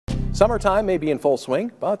Summertime may be in full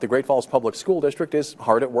swing, but the Great Falls Public School District is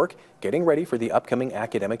hard at work getting ready for the upcoming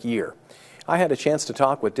academic year. I had a chance to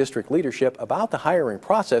talk with district leadership about the hiring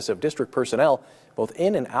process of district personnel, both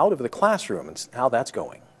in and out of the classroom, and how that's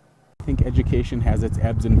going. I think education has its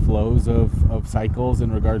ebbs and flows of cycles in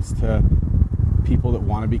regards to people that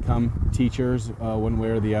want to become teachers one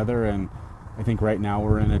way or the other, and I think right now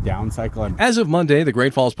we're in a down cycle. As of Monday, the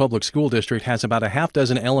Great Falls Public School District has about a half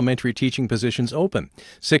dozen elementary teaching positions open,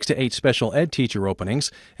 6 to 8 special ed teacher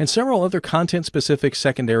openings, and several other content-specific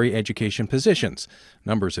secondary education positions.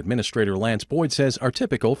 Numbers Administrator Lance Boyd says are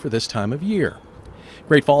typical for this time of year.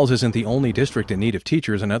 Great Falls isn't the only district in need of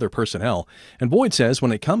teachers and other personnel, and Boyd says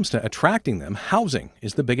when it comes to attracting them, housing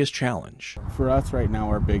is the biggest challenge. For us right now,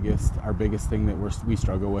 our biggest thing that we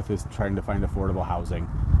struggle with is trying to find affordable housing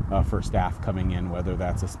for staff coming in, whether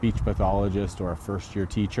that's a speech pathologist or a first-year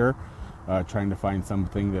teacher, trying to find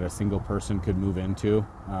something that a single person could move into,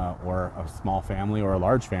 or a small family or a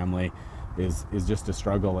large family is just a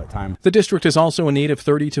struggle at times. The district is also in need of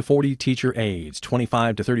 30 to 40 teacher aides,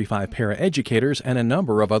 25 to 35 paraeducators, and a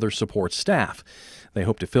number of other support staff. They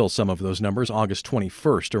hope to fill some of those numbers August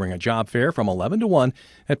 21st during a job fair from 11 to 1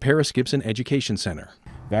 at Paris Gibson Education Center.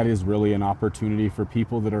 That is really an opportunity for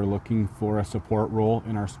people that are looking for a support role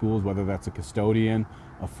in our schools, whether that's a custodian,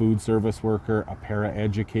 a food service worker, a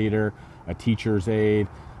paraeducator, a teacher's aide,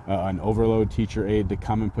 an overload teacher aide, to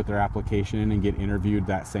come and put their application in and get interviewed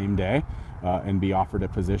that same day and be offered a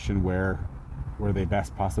position where they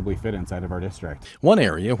best possibly fit inside of our district. One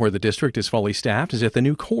area where the district is fully staffed is at the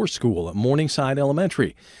new core school at Morningside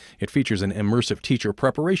Elementary. It features an immersive teacher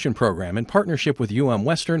preparation program in partnership with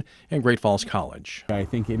Western and Great Falls College. I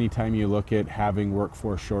think anytime you look at having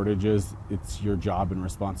workforce shortages, it's your job and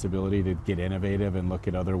responsibility to get innovative and look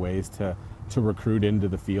at other ways to recruit into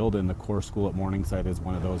the field, and the core school at Morningside is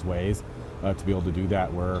one of those ways to be able to do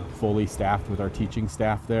that. We're fully staffed with our teaching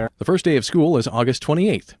staff there. The first day of school is August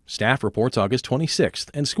 28th. Staff reports August 26th,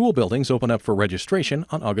 and school buildings open up for registration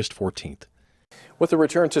on August 14th. With the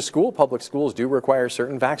return to school, public schools do require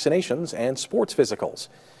certain vaccinations and sports physicals.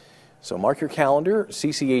 So mark your calendar.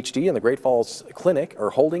 CCHD and the Great Falls Clinic are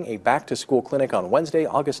holding a back-to-school clinic on Wednesday,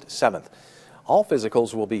 August 7th. All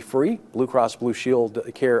physicals will be free. Blue Cross Blue Shield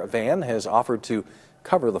Care van has offered to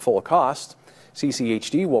cover the full cost.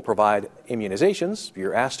 CCHD will provide immunizations.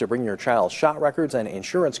 You're asked to bring your child's shot records and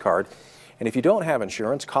insurance card. And if you don't have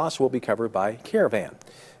insurance, costs will be covered by Care van.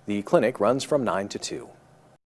 The clinic runs from 9 to 2.